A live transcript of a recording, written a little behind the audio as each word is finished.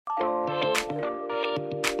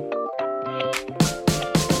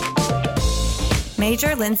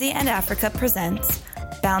Major Lindsay and Africa presents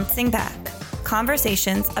Bouncing Back,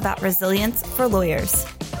 conversations about resilience for lawyers.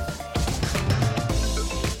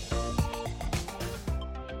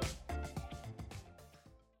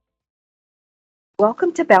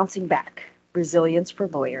 Welcome to Bouncing Back, Resilience for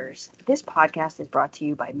Lawyers. This podcast is brought to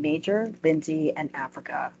you by Major, Lindsay, and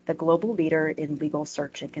Africa, the global leader in legal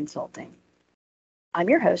search and consulting. I'm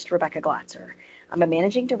your host, Rebecca Glatzer. I'm a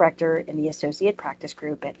managing director in the associate practice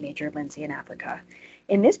group at Major, Lindsay, and Africa.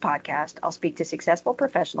 In this podcast, I'll speak to successful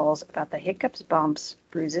professionals about the hiccups, bumps,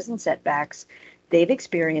 bruises, and setbacks they've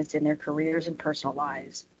experienced in their careers and personal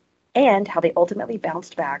lives, and how they ultimately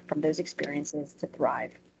bounced back from those experiences to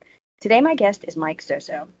thrive. Today, my guest is Mike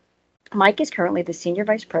Soso. Mike is currently the Senior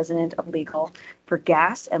Vice President of Legal for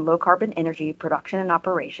Gas and Low Carbon Energy Production and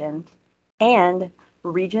Operation and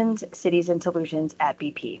Regions, Cities, and Solutions at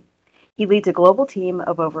BP. He leads a global team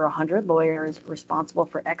of over 100 lawyers responsible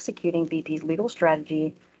for executing BP's legal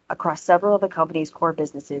strategy across several of the company's core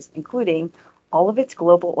businesses, including all of its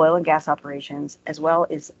global oil and gas operations, as well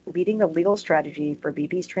as leading the legal strategy for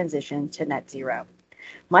BP's transition to net zero.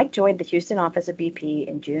 Mike joined the Houston office of BP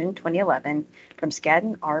in June 2011 from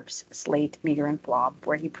Skadden Arps, Slate, Meagher & Flom,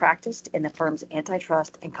 where he practiced in the firm's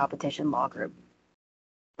antitrust and competition law group.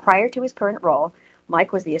 Prior to his current role,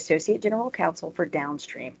 Mike was the Associate General Counsel for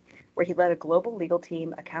Downstream, where he led a global legal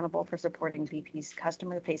team accountable for supporting BP's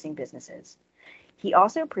customer-facing businesses. He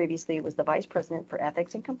also previously was the Vice President for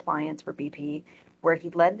Ethics and Compliance for BP, where he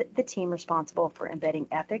led the team responsible for embedding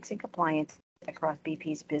ethics and compliance across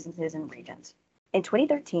BP's businesses and regions. In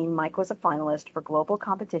 2013, Mike was a finalist for Global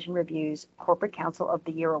Competition Review's Corporate Counsel of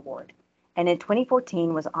the Year Award, and in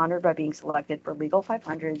 2014 was honored by being selected for Legal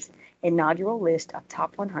 500's inaugural list of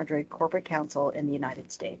top 100 corporate counsel in the United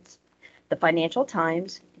States. The Financial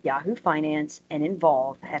Times, Yahoo Finance, and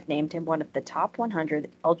Involve have named him one of the top 100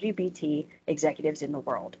 LGBT executives in the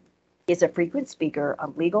world. He is a frequent speaker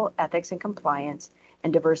on legal, ethics and compliance,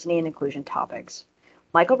 and diversity and inclusion topics.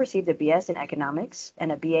 Michael received a BS in economics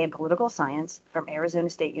and a BA in political science from Arizona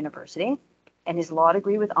State University, and his law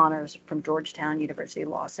degree with honors from Georgetown University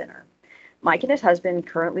Law Center. Mike and his husband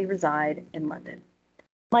currently reside in London.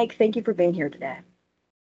 Mike, thank you for being here today.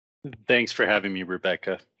 Thanks for having me,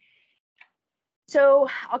 Rebecca. So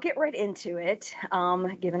I'll get right into it,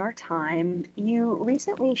 given our time. You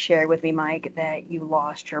recently shared with me, Mike, that you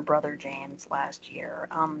lost your brother James last year.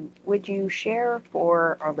 Would you share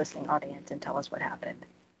for our listening audience and tell us what happened?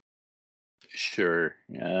 Sure.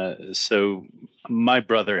 So my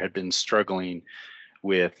brother had been struggling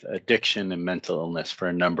with addiction and mental illness for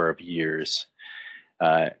a number of years.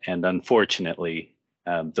 And unfortunately,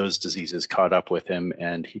 those diseases caught up with him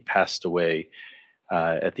and he passed away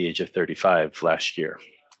at the age of 35 last year.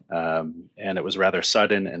 And it was rather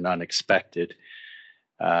sudden and unexpected.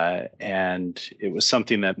 And it was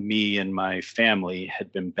something that me and my family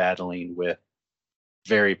had been battling with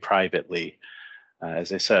very privately,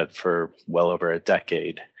 as I said, for well over a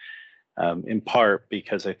decade, in part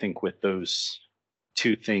because I think with those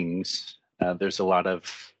two things, there's a lot of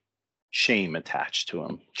shame attached to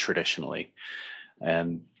them traditionally.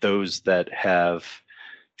 And those that have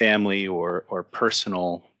family or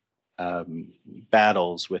personal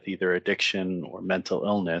battles with either addiction or mental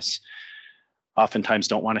illness oftentimes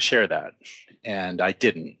don't want to share that. And I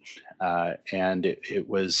didn't. And it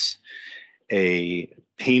was a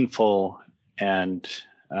painful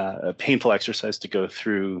exercise to go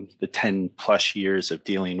through the 10 plus years of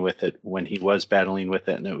dealing with it when he was battling with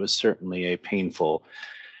it. And it was certainly a painful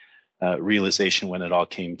realization when it all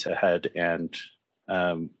came to head. And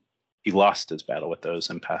he lost his battle with those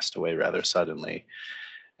and passed away rather suddenly.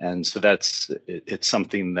 And so it's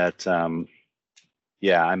something that,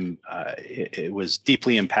 it was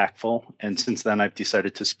deeply impactful. And since then, I've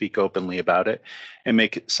decided to speak openly about it and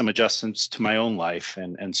make some adjustments to my own life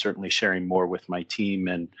and certainly sharing more with my team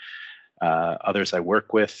and others I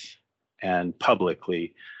work with and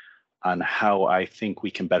publicly on how I think we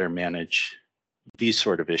can better manage these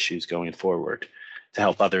sort of issues going forward to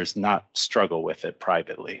help others not struggle with it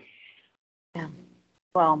privately. Yeah.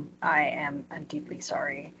 Well, I'm deeply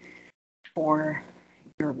sorry for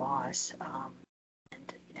your loss.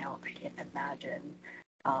 And, I can't imagine,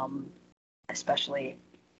 especially,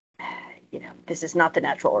 this is not the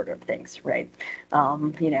natural order of things, right?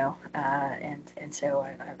 And so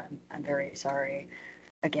I'm very sorry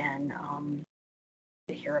again,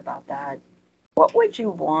 to hear about that. What would you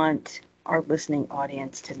want our listening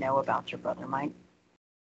audience to know about your brother, Mike?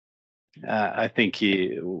 I think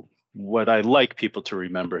what I like people to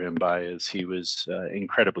remember him by is he was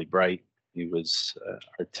incredibly bright. He was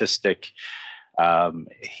artistic.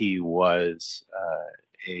 He was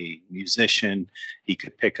a musician. He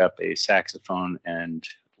could pick up a saxophone and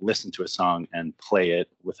listen to a song and play it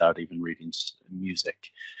without even reading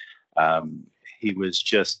music. He was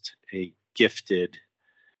just a gifted,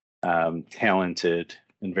 talented,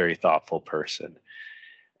 and very thoughtful person.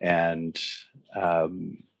 And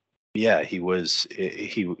he was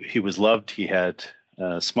loved. He had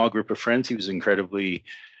a small group of friends. He was incredibly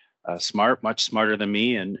smart, much smarter than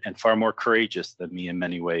me, and far more courageous than me in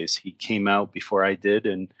many ways. He came out before I did,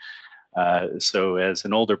 and so as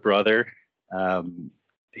an older brother,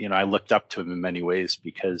 I looked up to him in many ways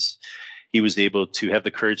because he was able to have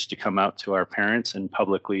the courage to come out to our parents and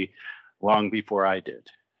publicly long before I did.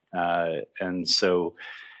 And so,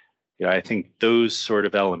 I think those sort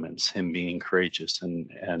of elements, him being courageous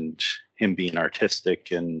and him being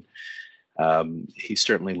artistic, and he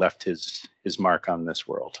certainly left his mark on this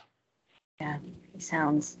world. Yeah, he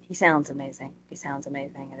sounds amazing. He sounds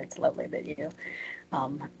amazing, and it's lovely that you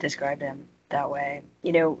described him that way.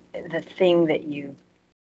 The thing that you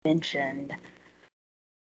mentioned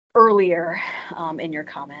earlier in your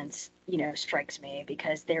comments, strikes me,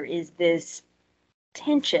 because there is this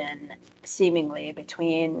tension seemingly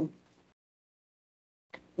between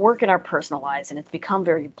work and our personal lives, and it's become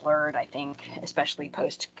very blurred, I think, especially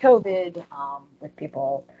post-COVID, with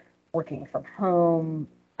people working from home.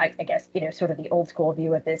 I guess, sort of the old school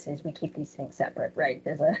view of this is we keep these things separate, right?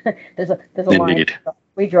 There's a line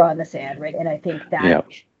we draw in the sand, right? And I think that,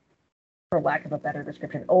 for lack of a better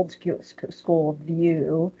description, old school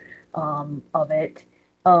view of it,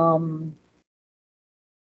 not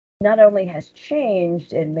only has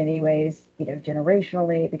changed in many ways,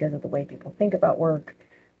 generationally, because of the way people think about work.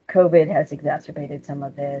 COVID has exacerbated some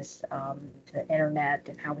of this. The internet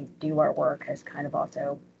and how we do our work has kind of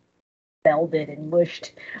also melded and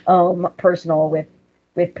mushed personal with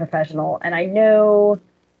professional. And I know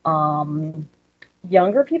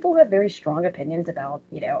younger people have very strong opinions about,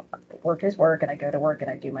 work is work, and I go to work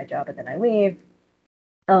and I do my job and then I leave,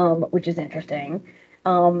 which is interesting.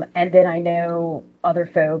 And then I know other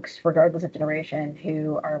folks, regardless of generation,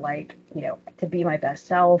 who are like, to be my best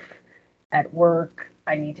self at work,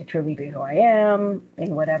 I need to truly be who I am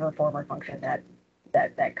in whatever form or function that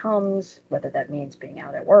comes, whether that means being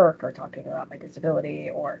out at work or talking about my disability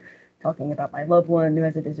or talking about my loved one who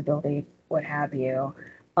has a disability, what have you.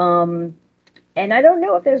 And I don't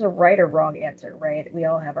know if there's a right or wrong answer, right? We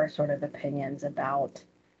all have our sort of opinions about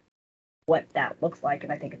what that looks like.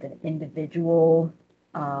 And I think it's an individual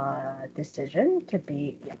decision to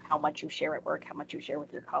be how much you share at work, how much you share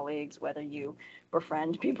with your colleagues, whether you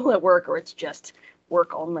befriend people at work or it's just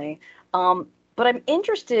work only. But I'm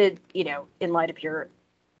interested, in light of your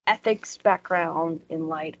ethics background, in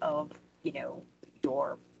light of,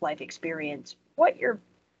 your life experience, what your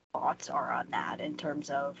thoughts are on that in terms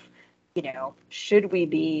of, should we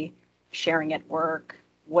be sharing at work?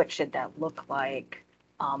 What should that look like?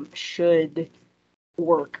 Should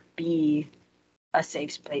work be a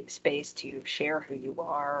safe space to share who you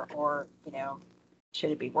are, or,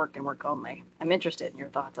 should it be work and work only? I'm interested in your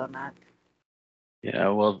thoughts on that. Yeah,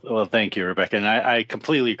 well, thank you, Rebecca. And I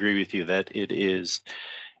completely agree with you that it is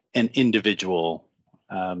an individual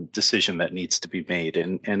decision that needs to be made,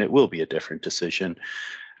 and it will be a different decision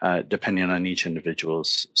depending on each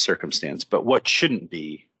individual's circumstance. But what shouldn't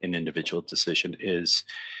be an individual decision is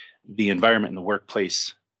the environment in the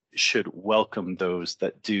workplace should welcome those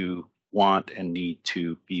that do want and need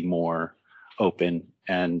to be more open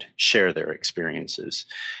and share their experiences.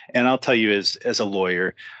 And I'll tell you, as a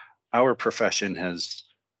lawyer, our profession has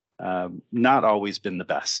not always been the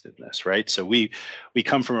best in this, right? So we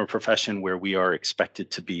come from a profession where we are expected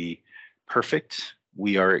to be perfect.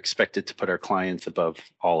 We are expected to put our clients above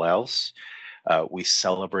all else. We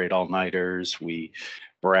celebrate all-nighters. We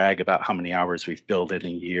brag about how many hours we've billed in a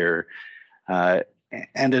year.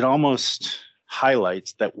 And it almost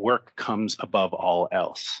highlights that work comes above all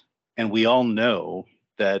else. And we all know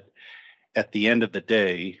that at the end of the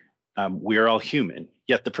day, we are all human,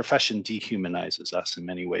 yet the profession dehumanizes us in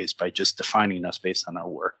many ways by just defining us based on our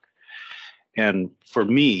work. And for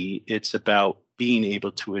me, it's about being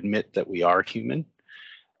able to admit that we are human.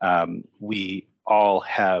 We all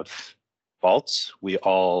have faults. We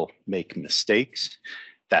all make mistakes.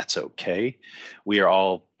 That's okay. We are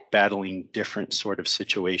all battling different sort of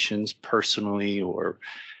situations personally or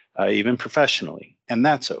even professionally, and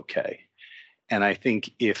that's okay. And I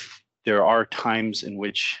think if there are times in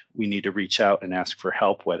which we need to reach out and ask for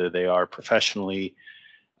help, whether they are professionally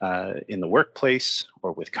in the workplace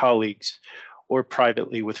or with colleagues or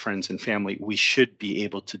privately with friends and family, we should be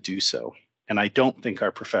able to do so. And I don't think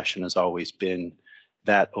our profession has always been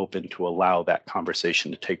that open to allow that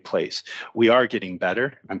conversation to take place. We are getting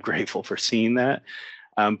better. I'm grateful for seeing that.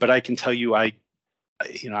 But I can tell you, I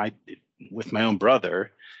with my own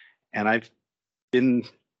brother, and I've been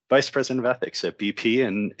vice president of ethics at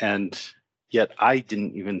BP, and yet I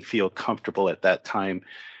didn't even feel comfortable at that time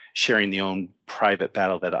sharing the own private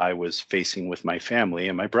battle that I was facing with my family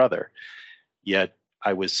and my brother. Yet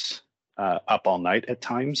I was up all night at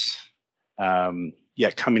times,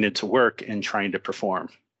 yet coming into work and trying to perform.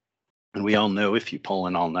 And we all know if you pull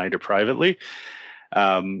an all-nighter privately,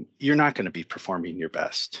 you're not going to be performing your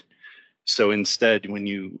best. So instead, when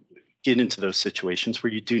you get into those situations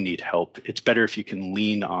where you do need help, it's better if you can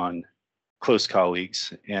lean on close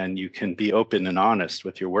colleagues and you can be open and honest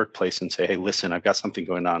with your workplace and say, hey, listen, I've got something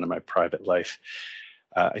going on in my private life.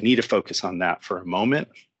 I need to focus on that for a moment.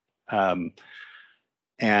 And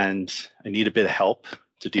I need a bit of help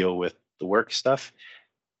to deal with the work stuff.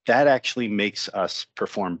 That actually makes us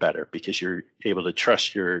perform better because you're able to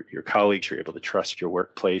trust your colleagues, you're able to trust your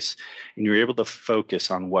workplace, and you're able to focus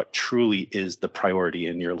on what truly is the priority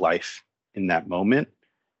in your life in that moment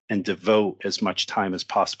and devote as much time as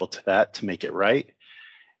possible to that to make it right.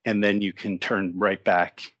 And then you can turn right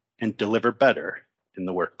back and deliver better in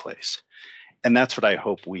the workplace. And that's what I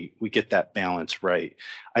hope we get that balance right.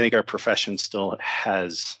 I think our profession still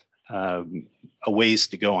has a ways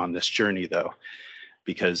to go on this journey, though.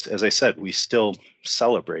 Because as I said, we still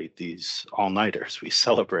celebrate these all-nighters. We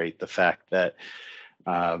celebrate the fact that,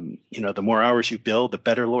 the more hours you build, the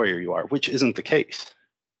better lawyer you are, which isn't the case.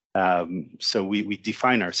 So we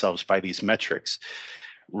define ourselves by these metrics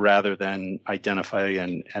rather than identify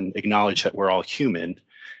and acknowledge that we're all human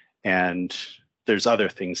and there's other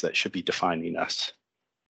things that should be defining us.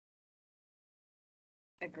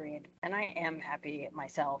 Agreed. And I am happy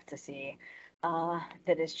myself to see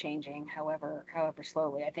that is changing, however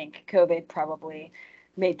slowly. I think COVID probably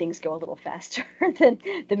made things go a little faster than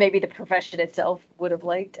maybe the profession itself would have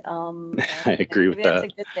liked. I agree with that.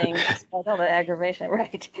 That's a good thing. Despite all the aggravation,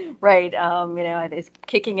 right. It's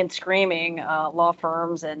kicking and screaming. Law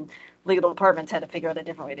firms and legal departments had to figure out a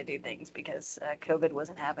different way to do things because COVID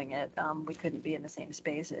wasn't having it. We couldn't be in the same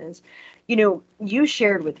spaces. You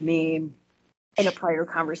shared with me in a prior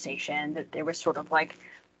conversation that there was sort of like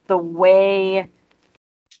the way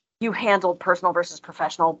you handled personal versus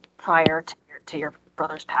professional prior to your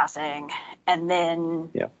brother's passing, and then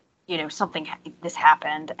something this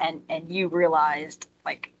happened, and you realized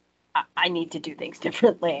like I need to do things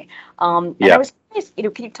differently. And I was curious,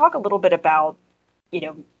 can you talk a little bit about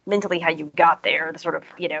mentally how you got there, the sort of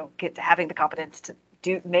having the competence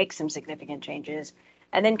to make some significant changes,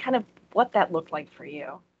 and then kind of what that looked like for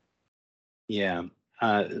you. Yeah.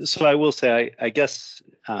 So I will say, I guess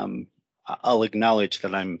I'll acknowledge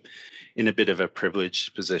that I'm in a bit of a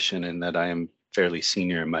privileged position and that I am fairly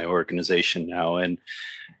senior in my organization now.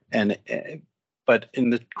 But in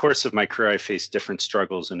the course of my career, I faced different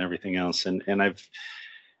struggles and everything else. And I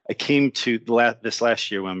came to this last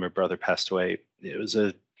year when my brother passed away. It was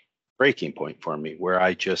a breaking point for me where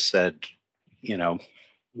I just said,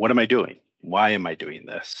 what am I doing? Why am I doing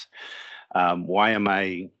this? Why am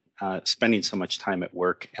I spending so much time at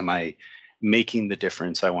work? Am I making the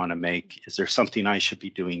difference I want to make? Is there something I should be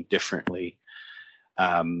doing differently?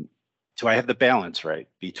 Do I have the balance right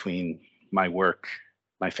between my work,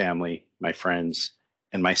 my family, my friends,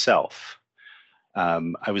 and myself?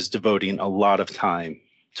 I was devoting a lot of time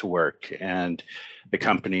to work, and the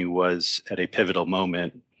company was at a pivotal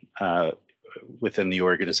moment within the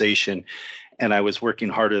organization. And I was working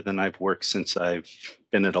harder than I've worked since I've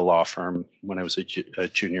been at a law firm when I was a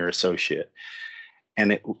junior associate.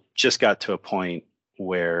 And it just got to a point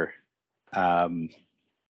where,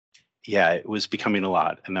 it was becoming a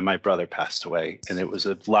lot. And then my brother passed away, and it was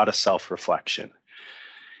a lot of self-reflection.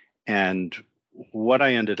 And what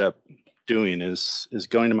I ended up doing is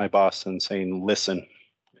going to my boss and saying, listen,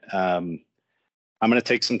 I'm going to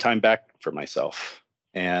take some time back for myself.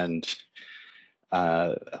 And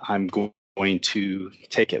I'm going to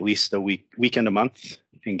take at least a weekend a month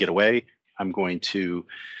and get away. I'm going to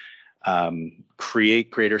create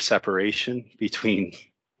greater separation between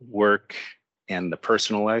work and the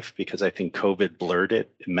personal life, because I think COVID blurred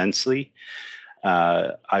it immensely.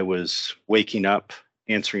 I was waking up,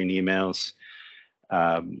 answering emails,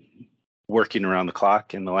 working around the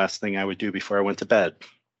clock, and the last thing I would do before I went to bed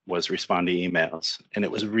was respond to emails. And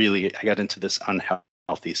it was really, I got into this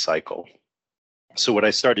unhealthy cycle. So what I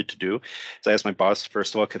started to do is I asked my boss,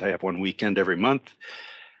 first of all, could I have one weekend every month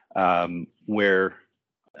where,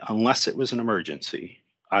 unless it was an emergency,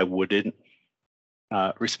 I wouldn't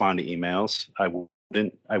respond to emails.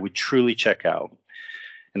 I would truly check out.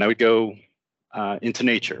 And I would go into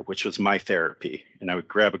nature, which was my therapy. And I would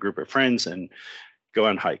grab a group of friends and go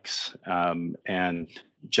on hikes and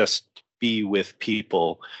just be with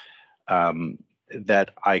people that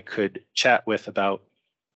I could chat with about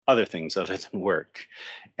other things other than work,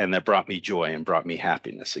 and that brought me joy and brought me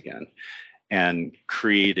happiness again, and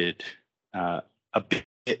created a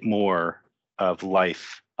bit more of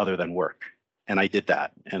life other than work. And I did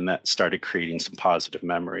that, and that started creating some positive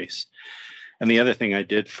memories. And the other thing I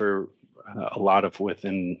did for a lot of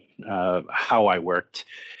within how I worked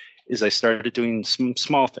is I started doing some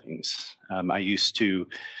small things. I used to,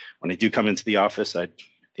 when I do come into the office, I'd,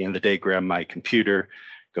 at the end of the day, grab my computer,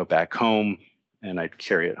 go back home, and I'd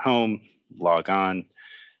carry it home, log on,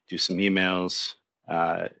 do some emails.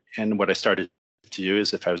 And what I started to do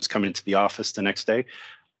is if I was coming into the office the next day,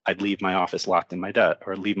 I'd leave my office locked in my desk,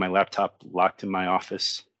 or leave my laptop locked in my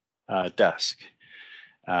office desk,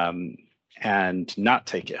 and not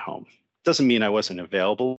take it home. Doesn't mean I wasn't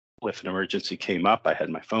available. If an emergency came up, I had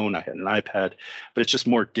my phone, I had an iPad, but it's just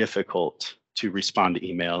more difficult to respond to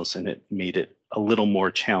emails, and it made it a little more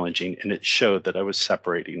challenging, and it showed that I was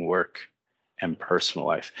separating work and personal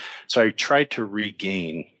life. So I tried to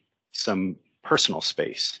regain some personal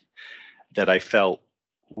space that I felt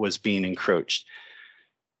was being encroached.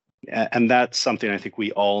 And that's something I think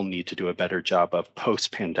we all need to do a better job of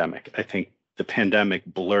post-pandemic. I think the pandemic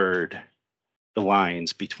blurred the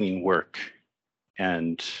lines between work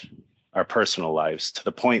and our personal lives to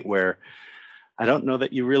the point where I don't know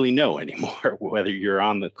that you really know anymore whether you're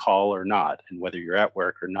on the call or not, and whether you're at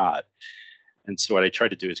work or not. And so what I try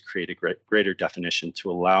to do is create a greater definition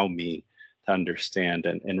to allow me to understand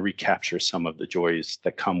and recapture some of the joys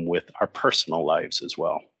that come with our personal lives as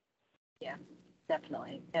well. Yeah,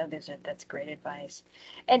 definitely. No, that's great advice.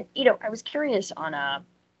 And, I was curious on a,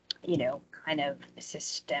 kind of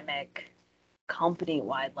systemic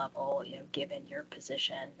company-wide level, given your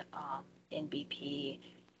position in BP,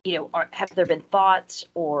 have there been thoughts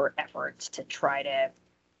or efforts to try to,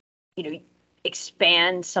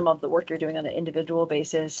 expand some of the work you're doing on an individual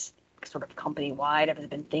basis, sort of company-wide? Have there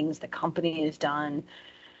been things the company has done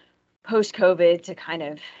post-COVID to kind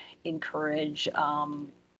of encourage, a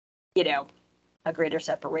greater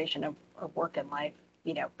separation of work and life,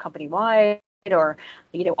 company-wide? Or,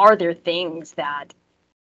 are there things that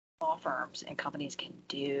law firms and companies can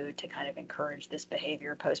do to kind of encourage this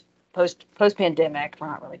behavior post-pandemic? We're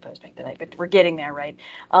not really post-pandemic, but we're getting there, right?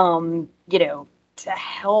 To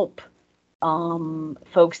help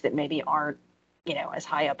folks that maybe aren't, as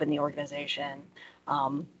high up in the organization,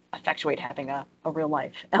 effectuate having a real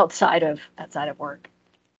life outside of work.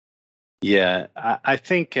 Yeah, I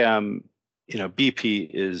think BP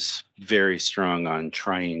is very strong on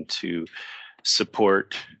trying to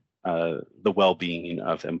support the well-being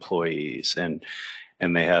of employees, and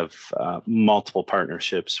they have multiple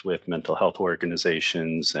partnerships with mental health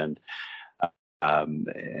organizations, and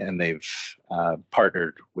they've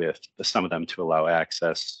partnered with some of them to allow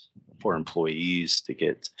access for employees to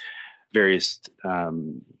get various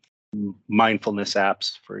mindfulness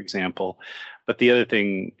apps, for example. But the other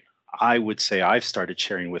thing I would say I've started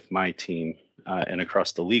sharing with my team and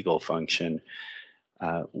across the legal function,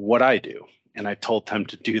 what I do. And I told them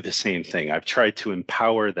to do the same thing. I've tried to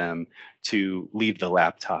empower them to leave the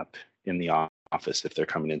laptop in the office if they're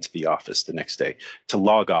coming into the office the next day, to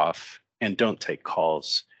log off and don't take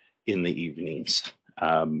calls in the evenings.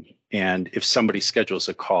 And if somebody schedules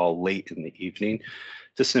a call late in the evening,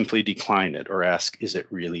 to simply decline it or ask, is it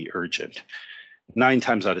really urgent? 9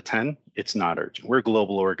 times out of 10, it's not urgent. We're a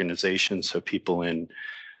global organization, so people in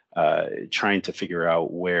trying to figure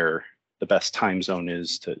out where the best time zone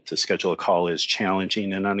is to schedule a call is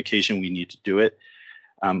challenging, and on occasion we need to do it.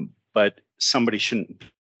 But somebody shouldn't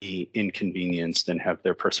be inconvenienced and have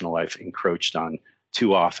their personal life encroached on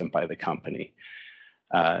too often by the company.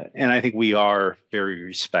 And I think we are very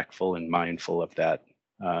respectful and mindful of that,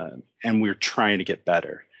 and we're trying to get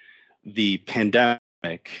better. The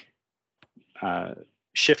pandemic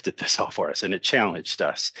shifted this all for us, and it challenged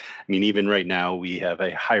us. I mean, even right now, we have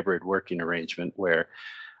a hybrid working arrangement where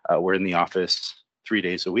we're in the office 3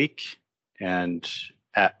 days a week and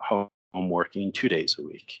at home working 2 days a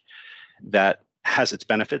week. That has its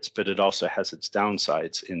benefits, but it also has its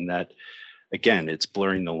downsides in that, again, it's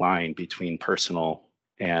blurring the line between personal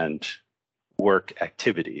and work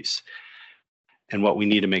activities. And what we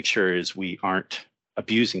need to make sure is we aren't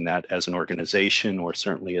abusing that as an organization, or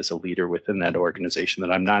certainly as a leader within that organization,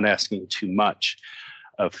 that I'm not asking too much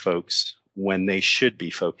of folks when they should be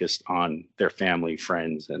focused on their family,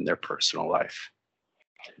 friends, and their personal life.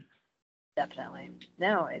 Definitely.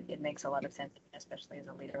 No, it makes a lot of sense, especially as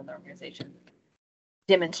a leader in the organization.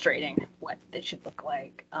 demonstrating what it should look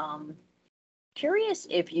like. Curious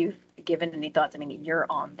if you've given any thoughts. I mean, you're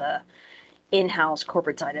on the in-house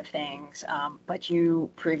corporate side of things, but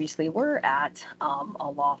you previously were at a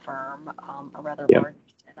law firm, a rather large.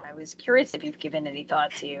 And I was curious if you've given any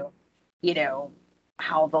thought to,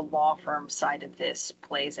 how the law firm side of this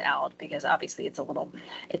plays out, because obviously it's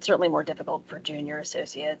certainly more difficult for junior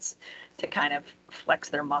associates to kind of flex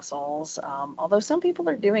their muscles. Although some people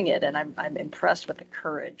are doing it, and I'm impressed with the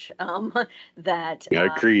courage that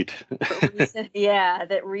agreed.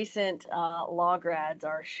 that recent law grads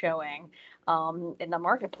are showing in the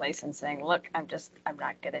marketplace and saying, look, I'm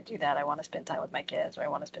not going to do that. I want to spend time with my kids, or I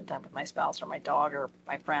want to spend time with my spouse or my dog or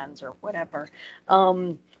my friends or whatever.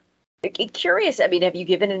 Curious, I mean, have you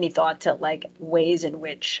given any thought to like ways in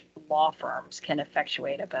which law firms can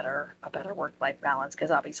effectuate a better work-life balance? Because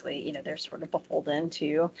obviously, they're sort of beholden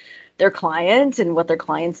to their clients and what their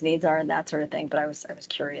clients' needs are and that sort of thing. But I was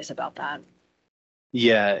curious about that.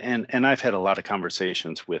 Yeah, and I've had a lot of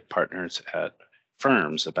conversations with partners at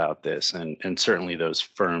firms about this, and certainly those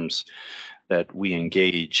firms that we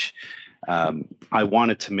engage. I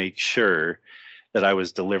wanted to make sure that I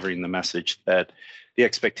was delivering the message that the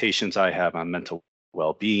expectations I have on mental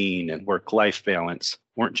well-being and work-life balance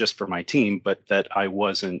weren't just for my team, but that I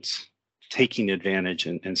wasn't taking advantage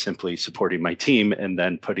and simply supporting my team and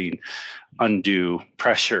then putting undue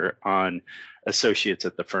pressure on associates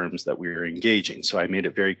at the firms that we were engaging. So I made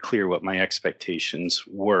it very clear what my expectations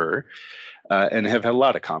were, and have had a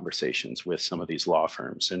lot of conversations with some of these law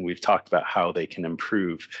firms. And we've talked about how they can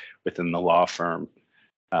improve within the law firm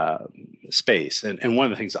space. And one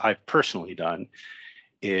of the things I've personally done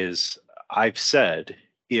is I've said,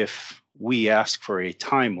 if we ask for a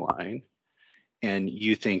timeline and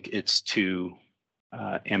you think it's too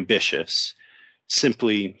ambitious,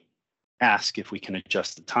 simply ask if we can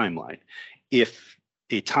adjust the timeline. If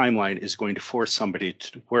a timeline is going to force somebody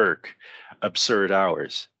to work absurd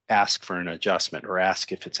hours, ask for an adjustment or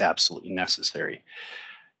ask if it's absolutely necessary.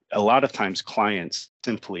 A lot of times clients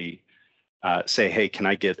simply say, hey, can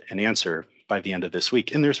I get an answer by the end of this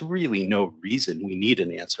week? And there's really no reason we need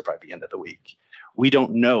an answer by the end of the week. We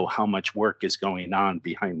don't know how much work is going on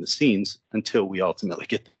behind the scenes until we ultimately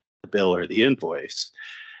get the bill or the invoice.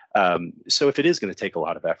 So if it is going to take a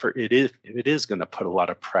lot of effort, it is going to put a lot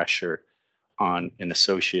of pressure on an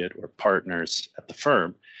associate or partners at the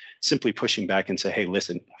firm, simply pushing back and say, hey,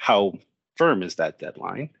 listen, how firm is that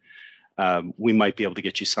deadline? We might be able to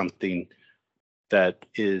get you something that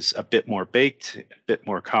is a bit more baked, a bit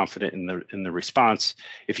more confident in the response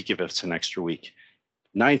if you give us an extra week.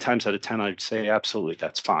 9 times out of 10, I'd say absolutely,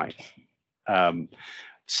 that's fine.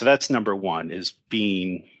 So that's number one, is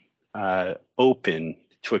being open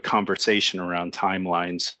to a conversation around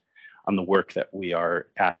timelines on the work that we are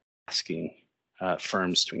asking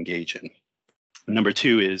firms to engage in. Number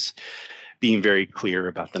two is being very clear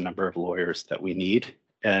about the number of lawyers that we need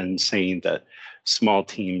and saying that small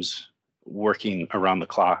teams working around the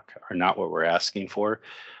clock are not what we're asking for.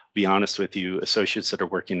 Be honest with you, associates that are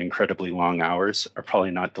working incredibly long hours are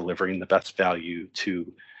probably not delivering the best value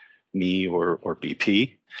to me or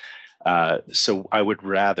BP. So I would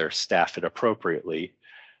rather staff it appropriately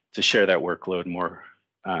to share that workload more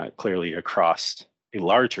clearly across a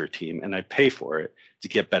larger team, and I pay for it to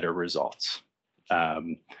get better results.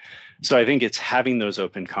 So I think it's having those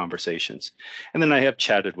open conversations. And then I have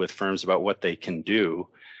chatted with firms about what they can do,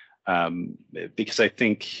 because I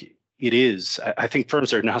think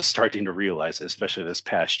firms are now starting to realize, especially this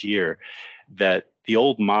past year, that the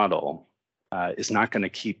old model is not going to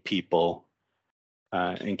keep people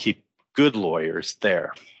and keep good lawyers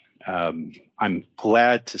there. I'm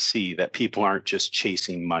glad to see that people aren't just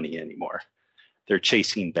chasing money anymore. They're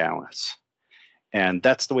chasing balance. And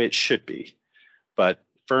that's the way it should be. But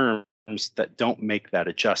firms that don't make that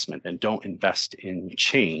adjustment and don't invest in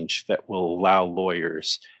change that will allow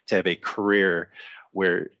lawyers to have a career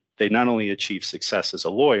where they not only achieve success as a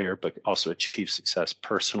lawyer, but also achieve success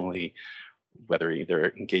personally, whether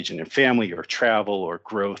either engaging in family or travel or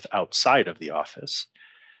growth outside of the office,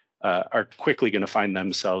 are quickly going to find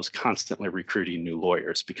themselves constantly recruiting new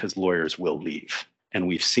lawyers, because lawyers will leave. And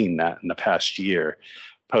we've seen that in the past year,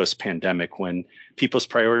 post-pandemic, when people's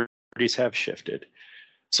priorities have shifted.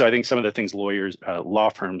 So I think some of the things law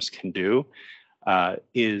firms can do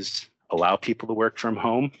is allow people to work from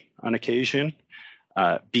home on occasion,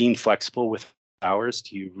 being flexible with hours.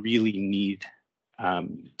 Do you really need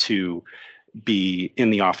to be in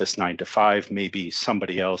the office 9 to 5? Maybe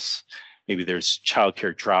somebody else, maybe there's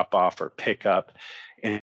childcare drop off or pickup,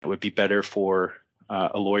 and it would be better for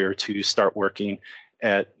a lawyer to start working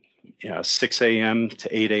at 6 a.m.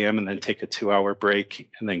 to 8 a.m. and then take a 2-hour break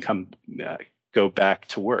and then go back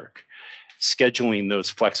to work. Scheduling those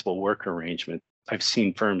flexible work arrangements, I've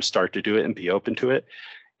seen firms start to do it and be open to it.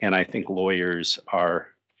 And I think lawyers are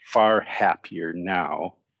far happier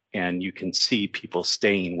now. And you can see people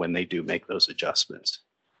staying when they do make those adjustments.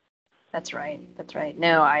 That's right. That's right.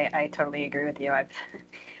 No, I totally agree with you. I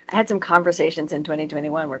had some conversations in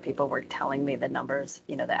 2021 where people were telling me the numbers,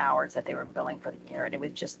 the hours that they were billing for the year. And it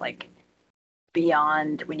was just like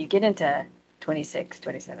beyond when you get into 26,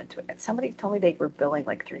 27, somebody told me they were billing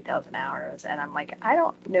like 3,000 hours. And I'm like, I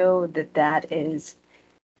don't know that is,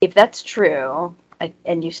 if that's true,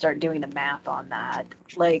 and you start doing the math on that,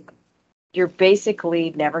 like you're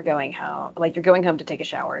basically never going home. Like you're going home to take a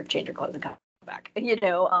shower, change your clothes and come back.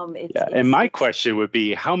 And my question would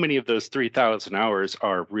be, how many of those 3,000 hours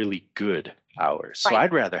are really good hours? So right.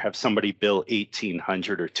 I'd rather have somebody bill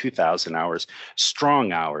 1,800 or 2,000 hours,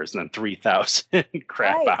 strong hours, than 3,000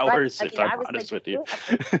 crap hours, if I'm honest with you.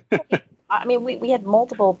 I mean, we had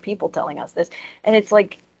multiple people telling us this, and it's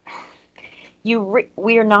like,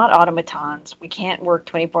 we are not automatons. We can't work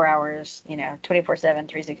 24 hours, 24/7,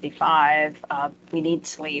 365. We need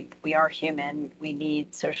sleep. We are human. We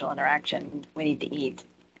need social interaction. We need to eat,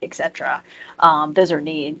 etc. Those are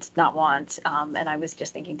needs, not wants. And I was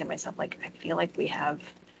just thinking to myself, like, I feel like we have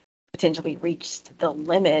potentially reached the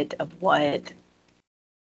limit of what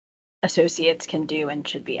associates can do and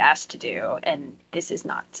should be asked to do, and this is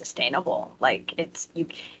not sustainable. Like, it's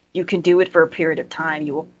you can do it for a period of time.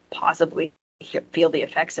 You will possibly feel the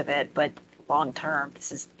effects of it, but long term,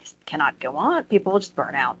 this cannot go on. People will just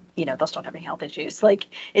burn out. They'll start having health issues. Like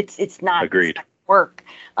it's not agreed. It's not work.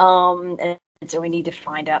 And so we need to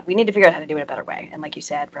figure out how to do it a better way. And like you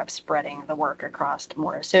said, perhaps spreading the work across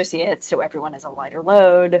more associates so everyone has a lighter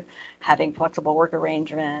load, having flexible work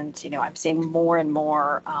arrangements. I'm seeing more and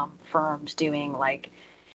more firms doing like,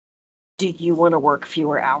 do you want to work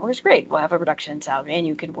fewer hours? Great, we'll have a reduction in salary and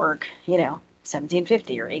you can work,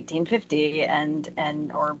 $17.50 or $18.50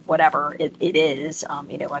 and or whatever it is.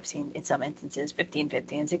 I've seen in some instances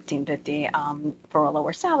 $15.50 and $16.50 for a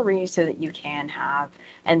lower salary, so that you can have,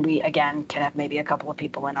 and we again can have maybe a couple of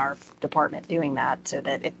people in our department doing that, so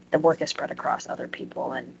that the work is spread across other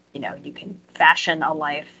people, and you can fashion a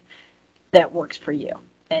life that works for you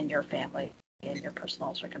and your family in your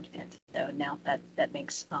personal circumstances. So now that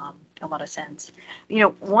makes a lot of sense.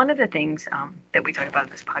 One of the things that we talk about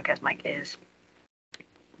in this podcast, Mike, is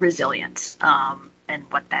resilience and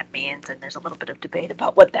what that means. And there's a little bit of debate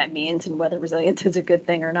about what that means and whether resilience is a good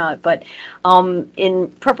thing or not. But in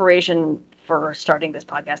preparation for starting this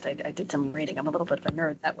podcast, I did some reading. I'm a little bit of a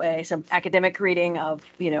nerd that way. Some academic reading of,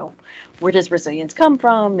 where does resilience come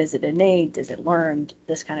from? Is it innate? Is it learned?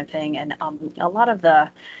 This kind of thing. And a lot of the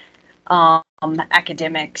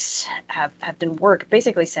academics have done work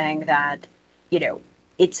basically saying that,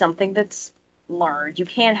 it's something that's learned. You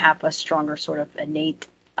can have a stronger sort of innate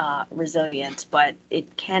resilience, but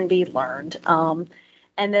it can be learned.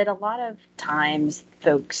 And that a lot of times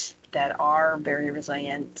folks that are very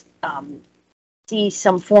resilient see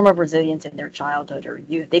some form of resilience in their childhood or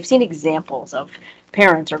youth. They've seen examples of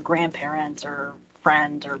parents or grandparents or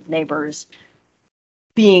friends or neighbors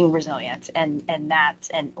being resilient,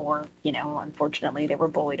 or unfortunately they were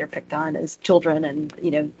bullied or picked on as children, and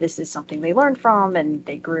this is something they learned from, and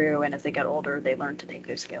they grew, and as they got older they learned to take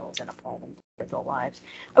those skills and apply them to their lives.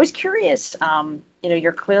 I was curious,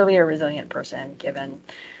 you're clearly a resilient person given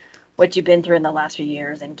what you've been through in the last few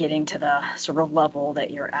years and getting to the sort of level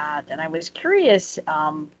that you're at, and I was curious,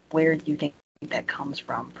 where do you think that comes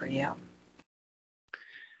from for you?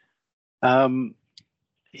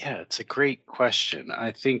 Yeah, it's a great question.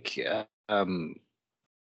 I think a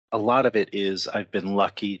lot of it is I've been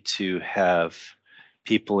lucky to have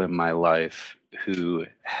people in my life who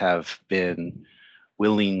have been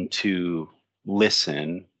willing to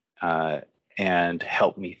listen and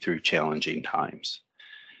help me through challenging times.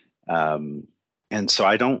 And so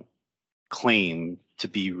I don't claim to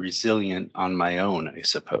be resilient on my own, I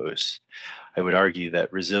suppose. I would argue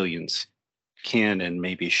that resilience can and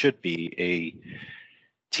maybe should be a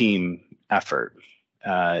team effort,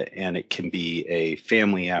 and it can be a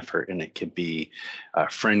family effort, and it can be a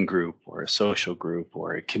friend group or a social group,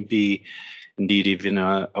 or it can be indeed even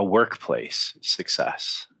a workplace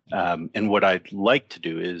success. And what I'd like to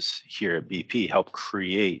do is here at BP help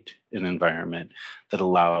create an environment that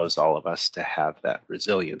allows all of us to have that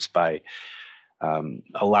resilience by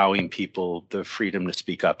allowing people the freedom to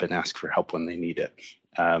speak up and ask for help when they need it,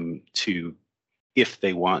 to, if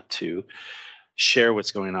they want to, share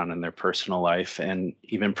what's going on in their personal life, and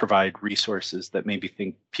even provide resources that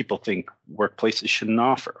maybe people think workplaces shouldn't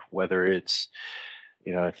offer, whether it's,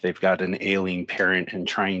 if they've got an ailing parent and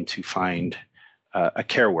trying to find a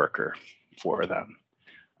care worker for them.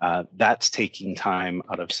 That's taking time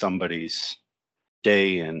out of somebody's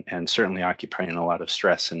day and certainly occupying a lot of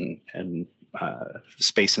stress and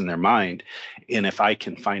space in their mind. And if I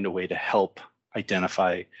can find a way to help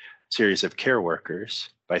identify a series of care workers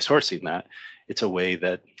by sourcing that, it's a way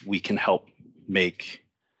that we can help make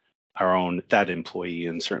that employee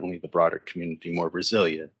and certainly the broader community more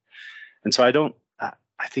resilient. And so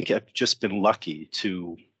I think I've just been lucky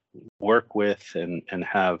to work with and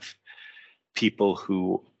have people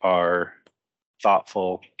who are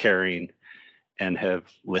thoughtful, caring, and have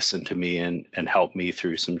listened to me and helped me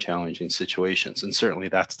through some challenging situations. And certainly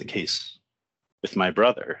that's the case with my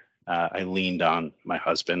brother. I leaned on my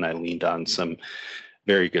husband. I leaned on some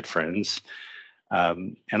very good friends.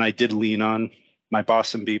 And I did lean on my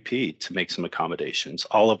boss and VP to make some accommodations,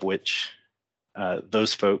 all of which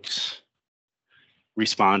those folks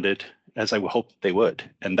responded as I hoped they would.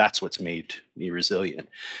 And that's what's made me resilient.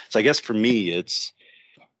 So I guess for me, it's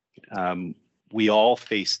we all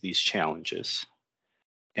face these challenges.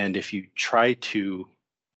 And if you try to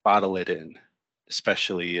bottle it in,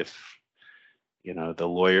 especially if,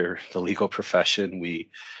 the legal profession, we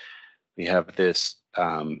have this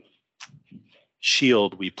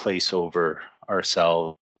shield we place over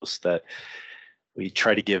ourselves that we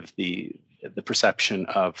try to give the perception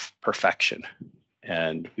of perfection,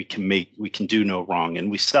 and we can do no wrong, and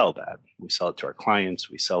we sell that. We sell it to our clients,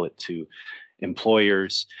 we sell it to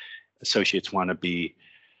employers. Associates want to be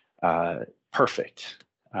perfect.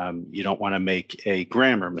 You don't want to make a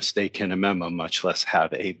grammar mistake in a memo, much less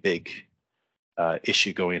have a big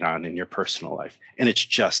issue going on in your personal life. And it's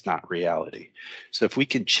just not reality. So if we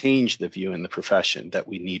can change the view in the profession that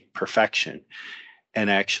we need perfection and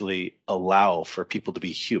actually allow for people to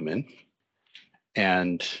be human,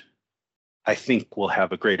 and I think we'll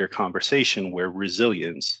have a greater conversation where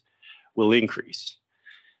resilience will increase,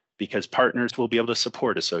 because partners will be able to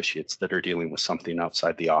support associates that are dealing with something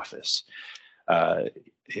outside the office.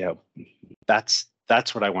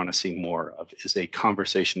 That's what I want to see more of, is a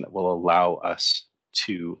conversation that will allow us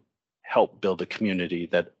to help build a community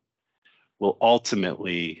that will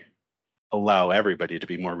ultimately allow everybody to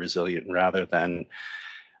be more resilient, rather than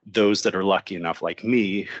those that are lucky enough, like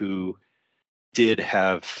me, who did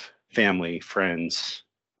have family, friends,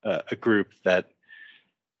 a group that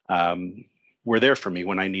were there for me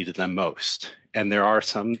when I needed them most. And there are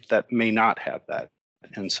some that may not have that.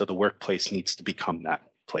 And so the workplace needs to become that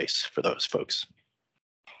place for those folks.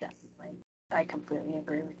 Definitely. I completely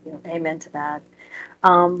agree with you. Amen to that.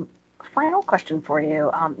 Final question for you.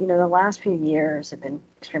 The last few years have been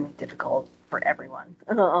extremely difficult for everyone,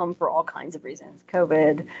 for all kinds of reasons.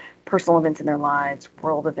 COVID, personal events in their lives,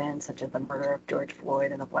 world events such as the murder of George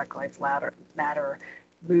Floyd and the Black Lives Matter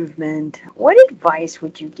movement. What advice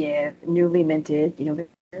would you give newly minted,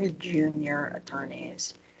 very junior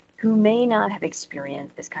attorneys who may not have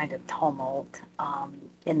experienced this kind of tumult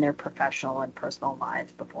in their professional and personal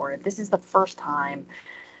lives before? If this is the first time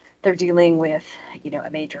they're dealing with, a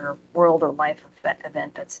major world or life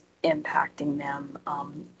event that's impacting them,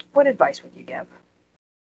 what advice would you give?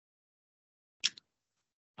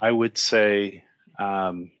 I would say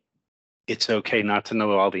it's okay not to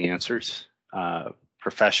know all the answers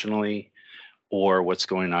professionally or what's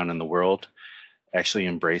going on in the world. Actually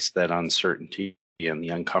embrace that uncertainty and the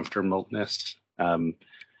uncomfortableness.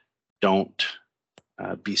 Don't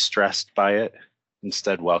be stressed by it.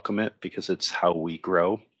 Instead, welcome it, because it's how we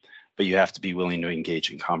grow. But you have to be willing to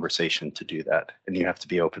engage in conversation to do that, and you have to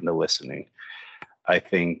be open to listening. I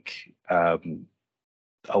think a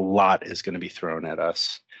lot is going to be thrown at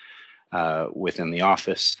us within the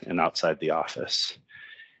office and outside the office.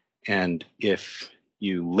 And if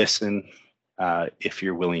you listen, if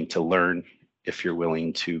you're willing to learn, if you're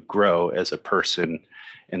willing to grow as a person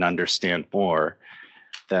and understand more,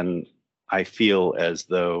 then I feel as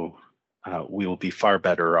though we will be far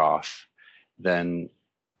better off than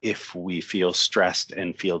if we feel stressed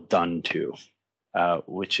and feel done to,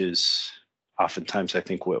 which is oftentimes, I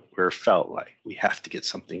think, what we're felt like. We have to get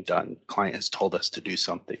something done. Client has told us to do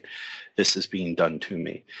something. This is being done to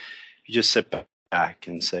me. You just sit back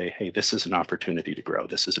and say, hey, this is an opportunity to grow.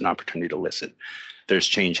 This is an opportunity to listen. There's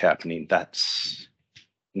change happening. That's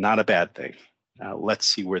not a bad thing. Let's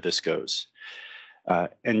see where this goes.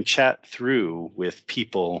 And chat through with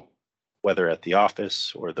people, whether at the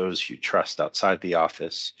office or those you trust outside the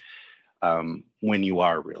office, when you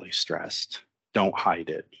are really stressed. Don't hide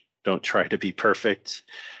it. Don't try to be perfect.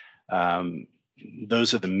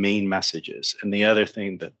 those are the main messages. And the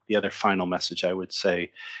other final message I would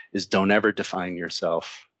say is don't ever define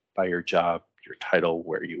yourself by your job, your title,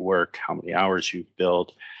 where you work, how many hours you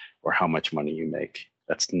build, or how much money you make.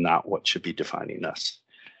 That's not what should be defining us.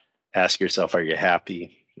 Ask yourself, are you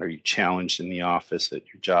happy? Are you challenged in the office, at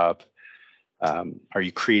your job? Are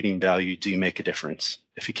you creating value? Do you make a difference?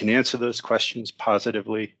 If you can answer those questions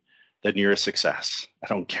positively, then you're a success. I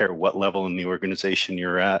don't care what level in the organization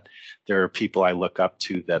you're at. There are people I look up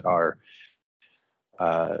to that are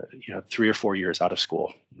 3 or 4 years out of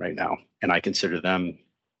school right now, and I consider them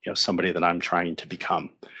somebody that I'm trying to become.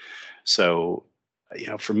 So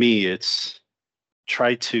for me, it's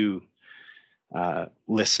try to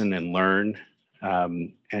listen and learn,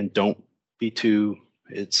 and don't be too,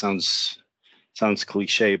 it sounds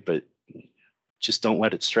cliche, but just don't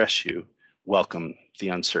let it stress you. Welcome the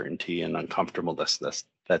uncertainty and uncomfortableness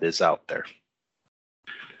that is out there.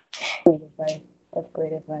 Great advice. That's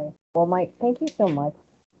great advice. Well, Mike, thank you so much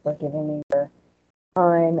for giving me your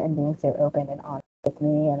time and being so open and honest with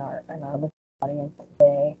me and our listening audience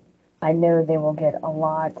today. I know they will get a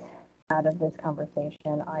lot out of this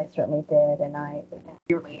conversation. I certainly did, and I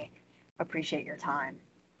really appreciate your time.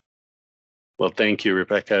 Well, thank you,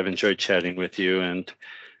 Rebecca. I've enjoyed chatting with you, and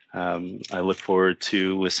I look forward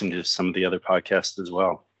to listening to some of the other podcasts as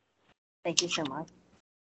well. Thank you so much.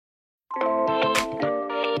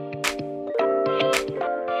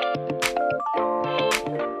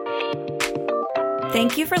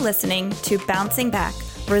 Thank you for listening to Bouncing Back,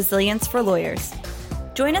 Resilience for Lawyers.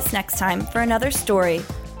 Join us next time for another story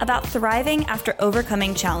about thriving after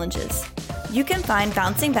overcoming challenges. You can find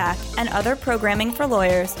Bouncing Back and other programming for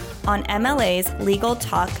lawyers on MLA's Legal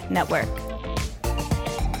Talk Network.